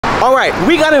All right,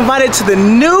 we got invited to the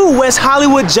new West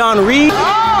Hollywood John Reed.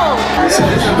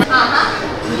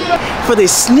 For the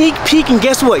sneak peek, and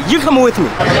guess what? You're coming with me. We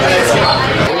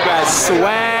got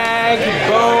swag,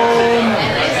 boom,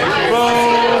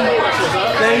 boom.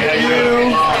 Thank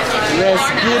you. Let's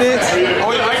get it.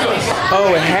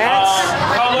 Oh, hats.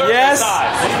 Yes,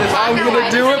 I'm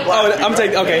gonna do it. Oh, I'm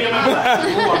taking. Okay.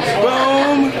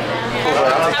 Boom.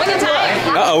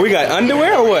 Uh-oh, we got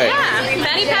underwear or what? Yeah,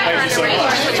 fanny pack or underwear.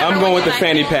 I'm going with the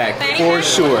fanny pack for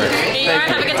sure. Thank you.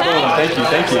 Thank you.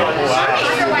 Thank you.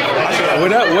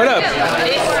 What up? What up?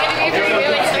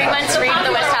 It's 3 months free to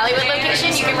the West Hollywood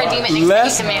location. You can redeem it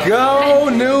next Let's go.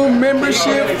 New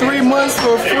membership, 3 months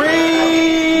for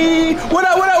free. What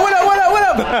up? What up? What up? What up? What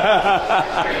up?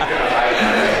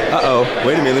 Uh-oh.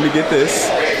 Wait a minute. Let me get this.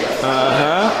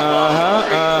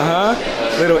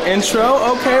 Little intro.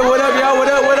 Okay. What up, y'all? What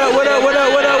up? What up? What up? What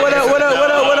up? What up? What up? What up?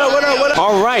 What up? What up? What up? What up?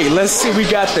 All right. Let's see. We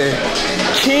got the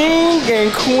king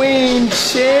and queen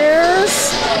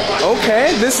chairs.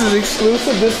 Okay. This is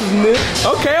exclusive. This is new.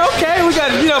 Okay. Okay. We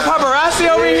got, paparazzi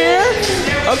over here.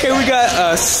 Okay. We got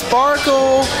a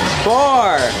sparkle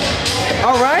bar.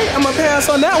 All right. I'm going to pass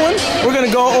on that one. We're going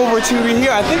to go over to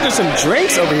here. I think there's some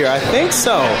drinks over here. I think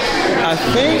so. I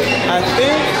think.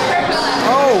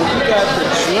 Oh, we got the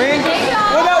drink.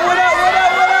 What up, what up, what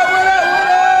up, what up, what up,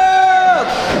 what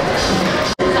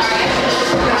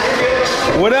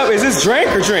up? What up? Is this drink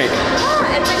or drink? Oh,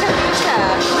 it's a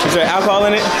kombucha. Is there alcohol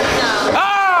in it? No.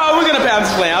 Oh, we're going to pass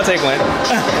this plane. I'll take one.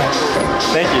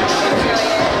 Thank you.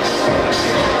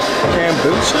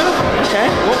 Kombucha? Okay,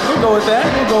 we'll go with that.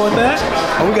 We'll go with that.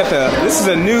 Oh, we got this is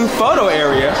a new photo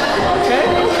area. Okay,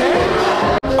 okay.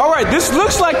 All right, this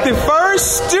looks like the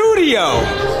first studio.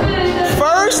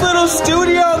 First little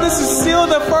studio. This is still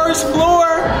the first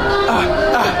floor.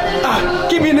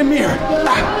 Get me in the mirror.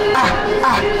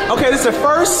 Okay, this is the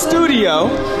first studio.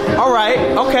 All right,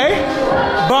 okay.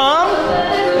 Bomb.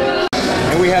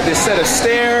 And we have this set of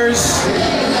stairs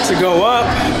to go up.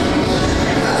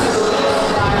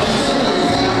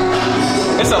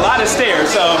 It's a lot of stairs,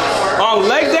 so on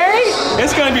leg day,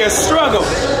 it's gonna be a struggle.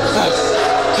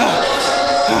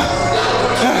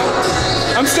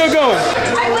 I'm still going.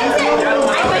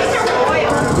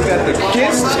 We got the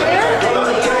kiss chair.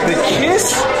 The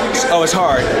kiss. Oh, it's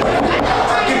hard.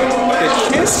 The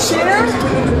kiss chair.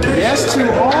 Yes to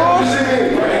all.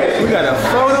 We got a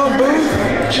photo booth.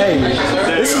 Hey,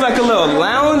 this is like a little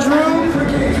lounge room.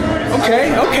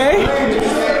 Okay, okay.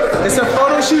 It's a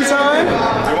photo shoot time.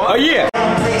 Oh yeah.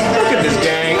 Look at this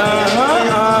gang.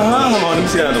 Hold on, let me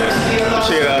see the other one. I'll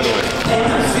show you the other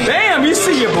one. Damn, you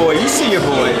see your boy. You see your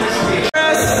boy.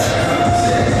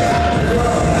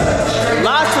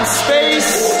 Lots of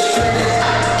space.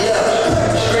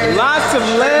 Lots of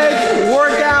leg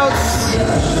workouts.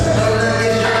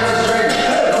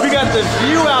 We got the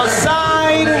view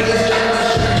outside.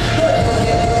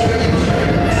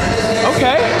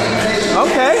 Okay.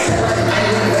 Okay.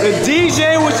 The DJ,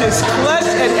 which is clutch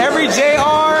at every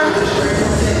JR.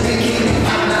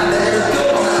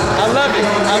 I love it.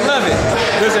 I love it.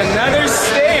 There's another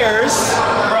stairs.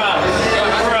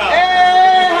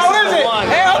 Hey, how is it?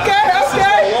 Hey, okay,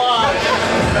 okay.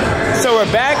 So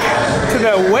we're back to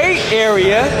the weight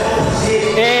area.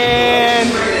 And,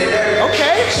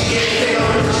 okay.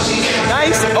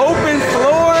 Nice open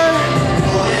floor.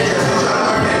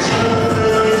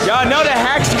 Y'all know the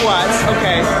hack squats.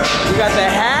 Okay. We got the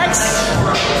hacks.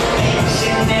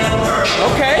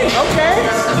 Okay, okay.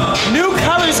 New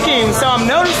color scheme. So I'm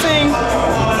noticing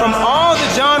from all the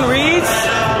John Reeds,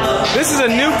 this is a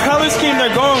new color scheme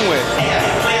they're going with.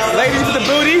 Ladies with the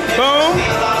booty, boom,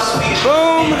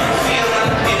 boom.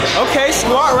 Okay,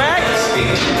 squat rack.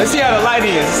 Let's see how the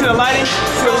lighting is. See the lighting?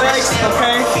 See the legs?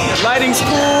 Okay. Lighting's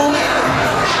cool.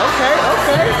 Okay,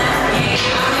 okay.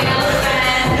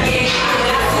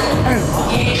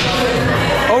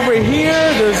 Over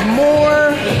here, there's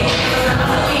more.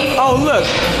 Oh, look.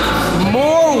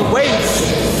 More weights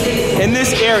in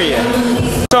this area.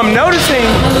 So I'm noticing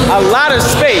a lot of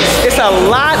space. It's a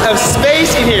lot of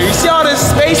space in here. You see all this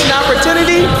space and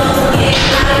opportunity?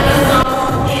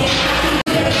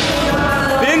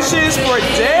 Benches for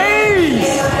days.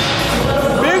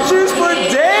 Benches for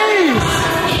days.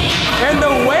 And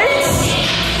the weights?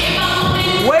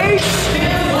 Weights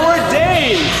for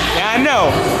days. Yeah, I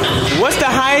know. What's the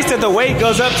highest that the weight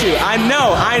goes up to? I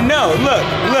know, I know. Look,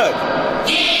 look.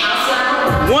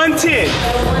 110.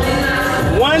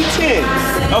 110.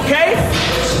 Okay?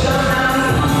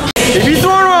 If you're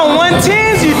throwing around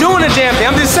 110s, you're doing a damn thing.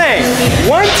 I'm just saying.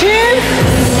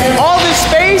 110, all this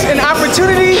space and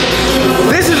opportunity,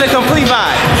 this is a complete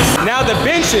vibe. Now the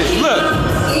benches, look.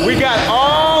 We got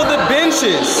all the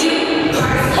benches.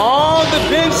 All the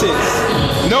benches.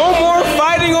 No more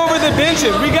fighting over the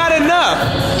benches. We got enough.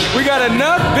 We got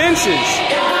enough benches.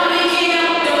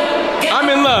 I'm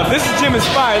in love. This gym is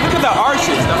fire. Look at the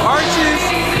arches. The arches,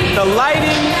 the lighting,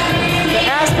 the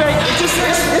aspect.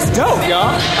 It's dope,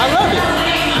 y'all. I love it.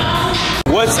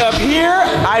 What's up here?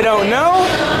 I don't know.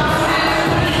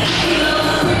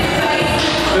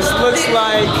 This looks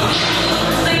like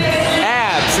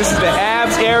abs. This is the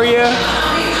abs area.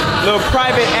 Little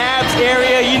private abs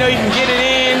area. You know, you can get it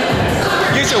in.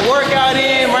 Get your workout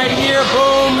in right here.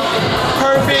 Boom.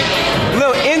 Perfect.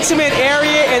 Little intimate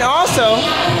area. And also,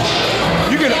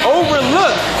 you can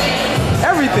overlook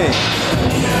everything.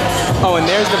 Oh, and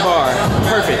there's the bar.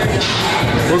 Perfect.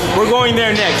 We're going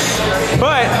there next.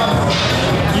 But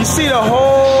you see the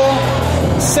whole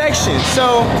section.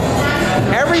 So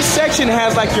every section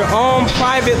has like your own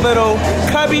private little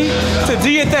cubby to do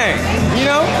your thing. You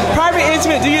know? Private,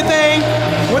 intimate, do your thing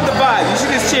with the vibe. You see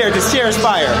this chair? This chair is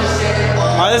fire.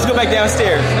 All right, let's go back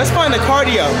downstairs. Let's find the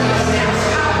cardio.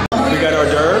 We got hors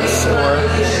d'oeuvres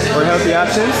or healthy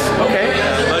options. Okay.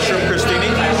 Mushroom crostini.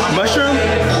 Mushroom?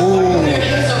 Ooh.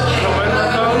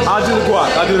 I'll do the guac.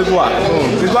 I'll do the guac.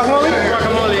 Boom. This guacamole?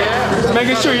 Guacamole, yeah.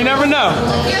 Making sure, you never know.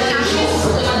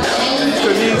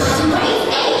 Cookies.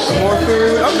 More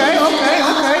food. Okay.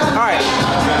 All right.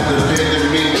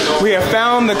 We have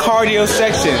found the cardio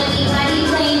section.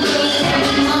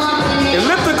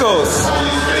 Ellipticals.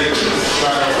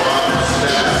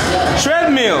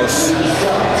 Treadmills.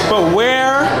 But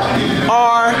where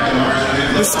are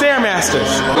the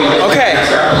Stairmasters? Okay,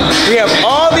 we have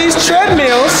all these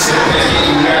treadmills,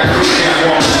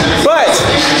 but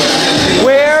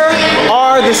where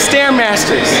are the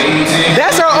Stairmasters?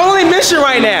 That's our only mission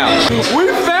right now. We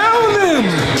found them!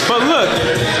 But look,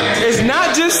 it's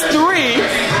not just 3,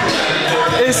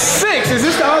 it's 6. Is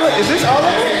this all of them?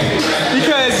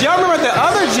 Because y'all remember at the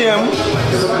other gym,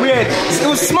 it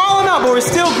was small amount, but we're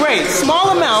still great.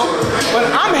 Small amount, but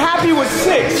I'm happy with 6.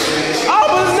 Oh,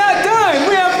 but it's not done.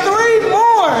 We have 3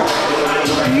 more.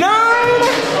 9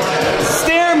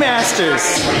 Stairmasters.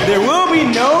 There will be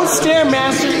no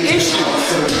Stairmaster issues.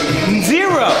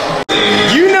 0.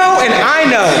 You know and I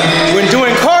know, when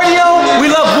doing cardio, we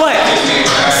love what?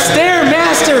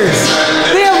 Stairmasters.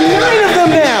 They have 9 of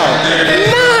them now.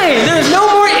 9. There's no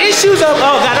more issues of,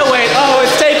 oh, gotta wait. Oh,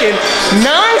 it's taken.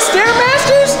 9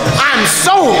 Stairmasters? I'm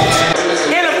sold.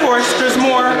 And of course, there's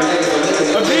more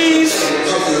of these.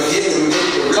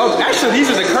 Oh, actually, these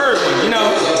are the curved ones, you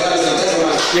know.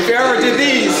 If you ever did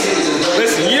these,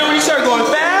 listen, you know when you start going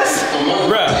fast,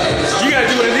 bruh, you gotta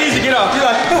do one of these to get off. You're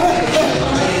like,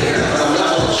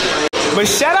 but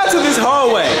shout out to this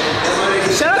hallway.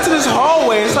 Shout out to this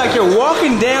hallway. It's like you're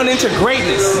walking down into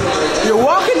greatness. You're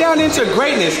walking down into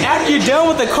greatness. After you're done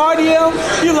with the cardio,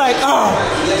 you're like, oh,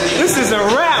 this is a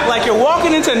wrap. Like you're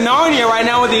walking into Narnia right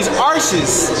now with these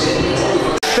arches.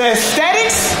 The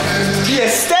aesthetics,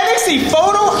 the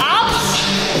photo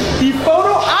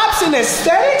ops and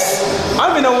aesthetics. I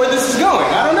don't even know where this is going.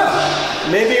 I don't know.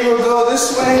 Maybe we'll go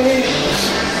this way,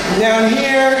 down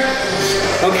here.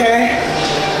 Okay.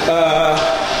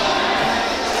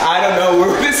 I don't know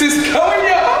where this is going,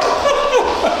 y'all.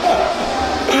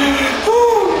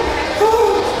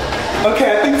 Okay,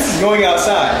 I think this is going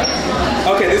outside.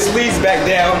 Okay, this leads back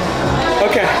down.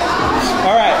 Okay,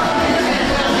 all right.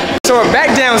 So we're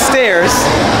back downstairs.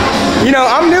 You know,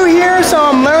 I'm new here, so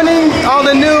I'm learning all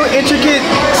the new intricate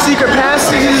secret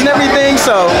passages and everything,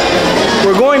 so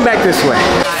we're going back this way.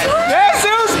 Guess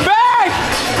who's back?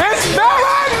 It's back!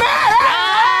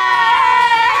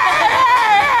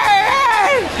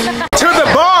 To the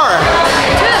bar!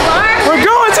 We're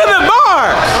going to the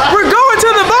bar! We're going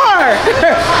to the bar!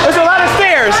 There's a lot of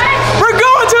stairs. We're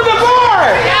going to the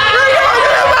bar! We're going to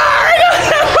the bar!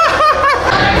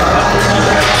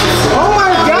 Oh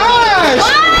my gosh!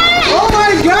 Oh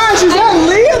my gosh! Is that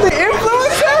Leah, the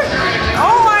influencer?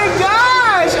 Oh my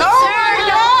gosh! Oh my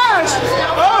gosh!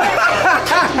 Oh.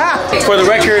 For the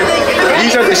record,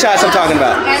 these are the shots I'm talking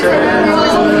about.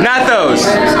 Not those.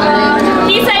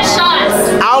 He said shots.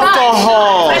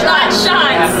 Alcohol. Not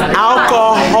shots.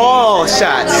 Alcohol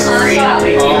shots.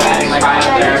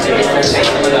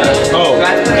 Oh.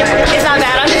 It's not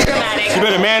bad. I'm just dramatic. You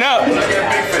better man up.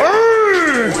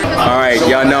 All right,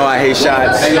 y'all know I hate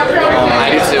shots. I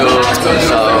do too.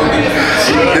 So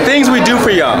The things we do for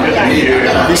y'all.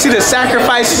 You see the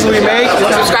sacrifices we make?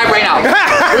 subscribe right now.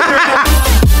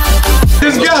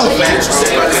 Just go.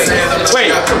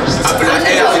 Wait.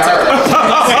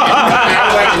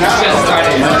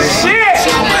 Shit.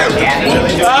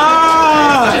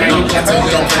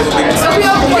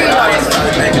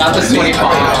 Got the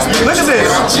 25. Look at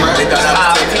this.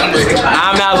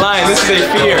 I'm not lying, this is a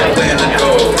fear.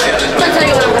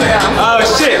 Oh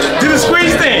shit, do the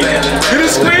squeeze thing. Do the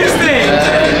squeeze thing.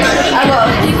 I will.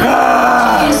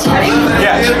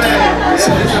 Yeah.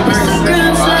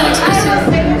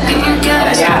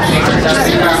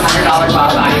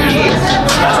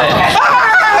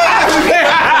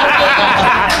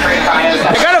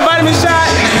 I got a vitamin shot.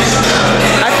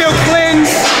 I feel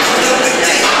cleansed.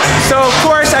 So of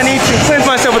course I need to cleanse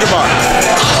myself with the bar.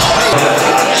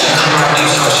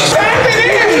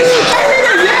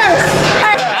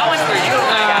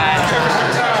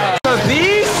 So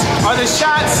these are the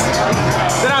shots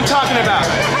that I'm talking about.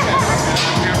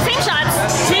 Same shots.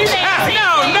 Same thing.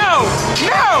 No, no,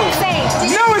 no. Same.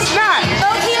 No, it's not.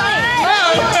 Low healing.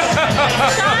 No.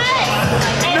 Shot.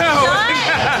 And No. shot.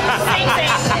 Same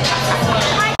thing.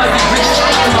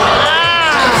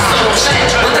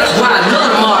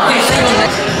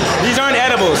 These aren't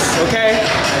edibles, okay?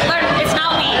 Learn, it's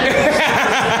not weed.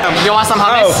 You want some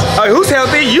hummus? Oh, who's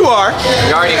healthy? You are.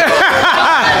 You already.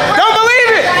 Don't believe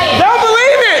it. Don't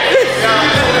believe it.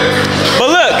 But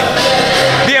look,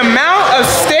 the amount of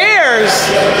stairs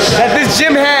that this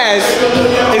gym has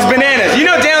is bananas. You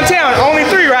know downtown, only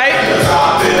 3, right?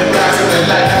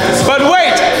 But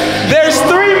wait, there's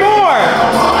 3 more.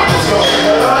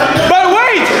 But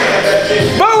wait,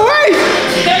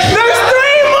 there's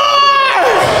 3 more.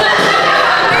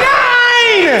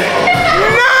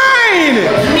 9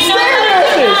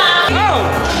 staircases.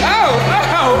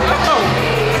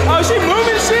 Oh, she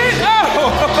moving shit?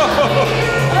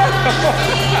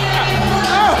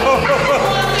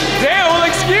 Damn, well,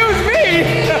 excuse me.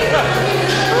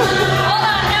 Hold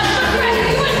on. Now, I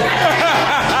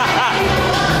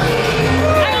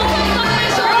will put it on my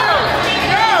shoulder.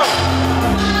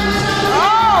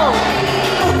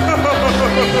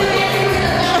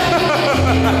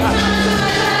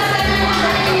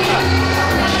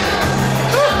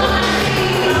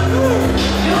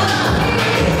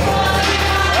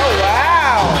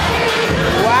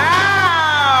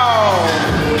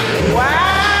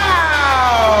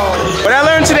 What I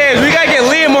learned today is we gotta get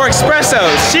Leah more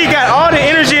espressos. She got all the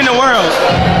energy in the world.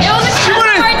 She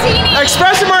wanted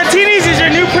espresso martinis is your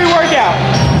new pre-workout.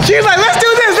 She's like, let's do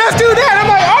this, let's do that. I'm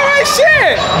like, all right,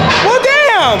 shit. Well,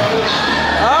 damn.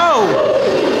 Oh.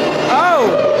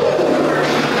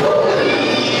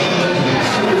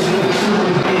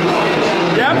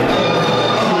 Yep.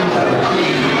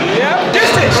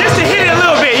 Just to hit it a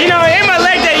little bit. You know, it ain't my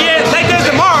leg day yet, leg day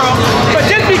tomorrow, but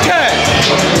just because.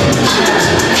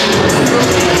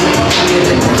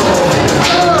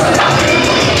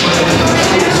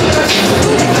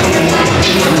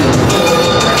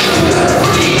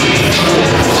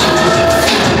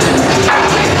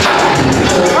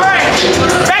 Alright,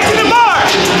 back to the bar!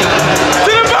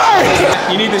 To the bar!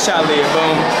 You need the shot, Leah,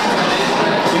 boom.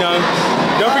 You know,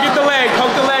 don't forget the leg,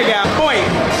 poke the leg out. Point.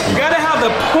 You gotta have the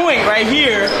point right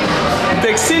here to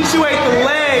accentuate the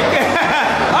leg.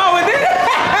 Oh, and then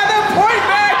have the point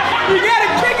back. You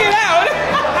gotta kick it out.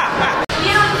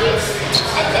 You know, the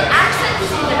accent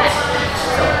is in the back.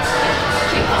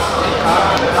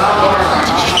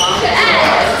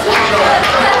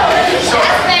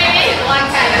 Yes, baby. One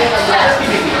kind of.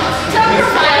 Top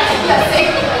profile.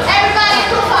 Everybody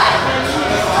profile.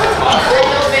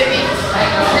 Hello, baby.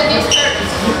 The new skirt.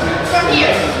 From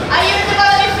here. Are you in the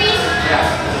bottom of your feet?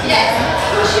 Yes.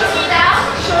 Push your feet out.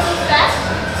 Shoulders back.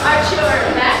 Arch your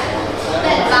back.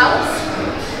 Then bounce.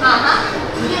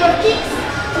 Give your kicks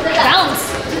to the left. Bounce.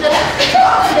 To the left. To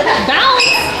the left. Bounce.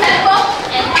 Tempo.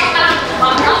 And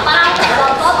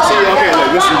See, okay, look,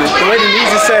 listen, the way the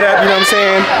knees is set up, you know what I'm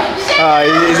saying?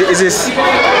 Is this,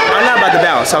 I'm not about to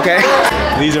bounce, okay?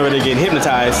 These are where they're getting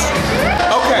hypnotized.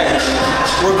 Okay,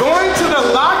 we're going to the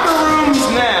locker rooms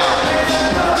now.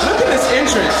 Look at this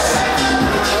entrance.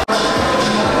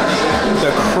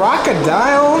 The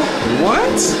crocodile,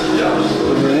 what?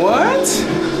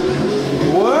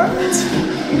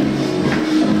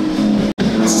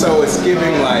 So it's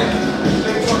giving like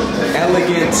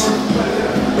elegant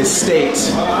estate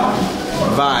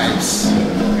vibes.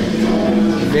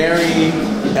 Very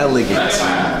elegant.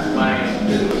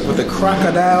 With a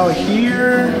crocodile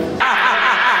here.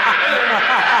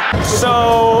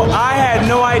 So I had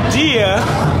no idea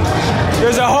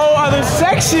there's a whole other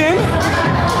section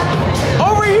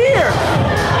over here.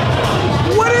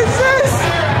 What is this?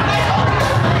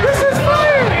 This is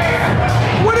fire.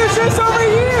 What is this over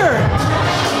here?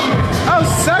 Oh,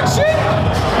 suction?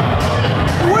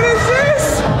 What is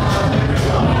this?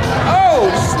 Oh,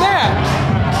 snap.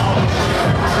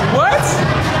 What?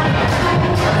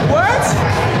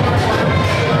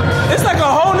 It's like a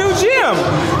whole new gym.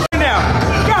 Now,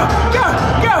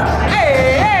 go.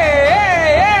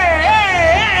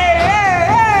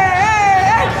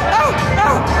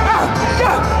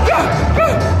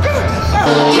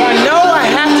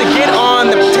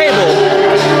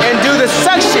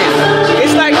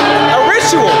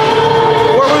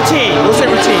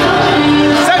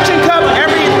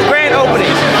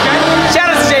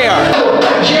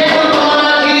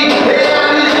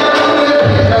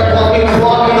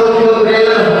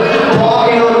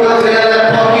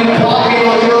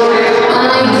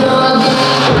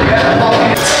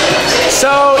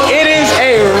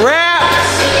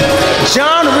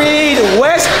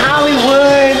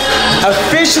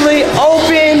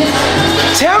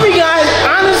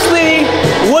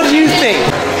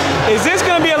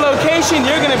 location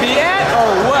you're gonna be at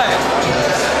or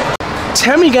what?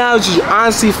 Tell me guys what you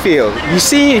honestly feel. You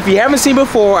see, if you haven't seen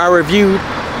before, I reviewed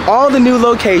all the new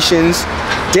locations,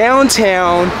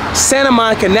 downtown, Santa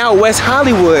Monica, now West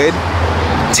Hollywood.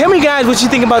 Tell me guys what you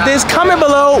think about this. Comment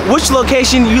below which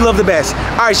location you love the best.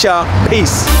 All right, y'all,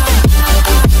 peace.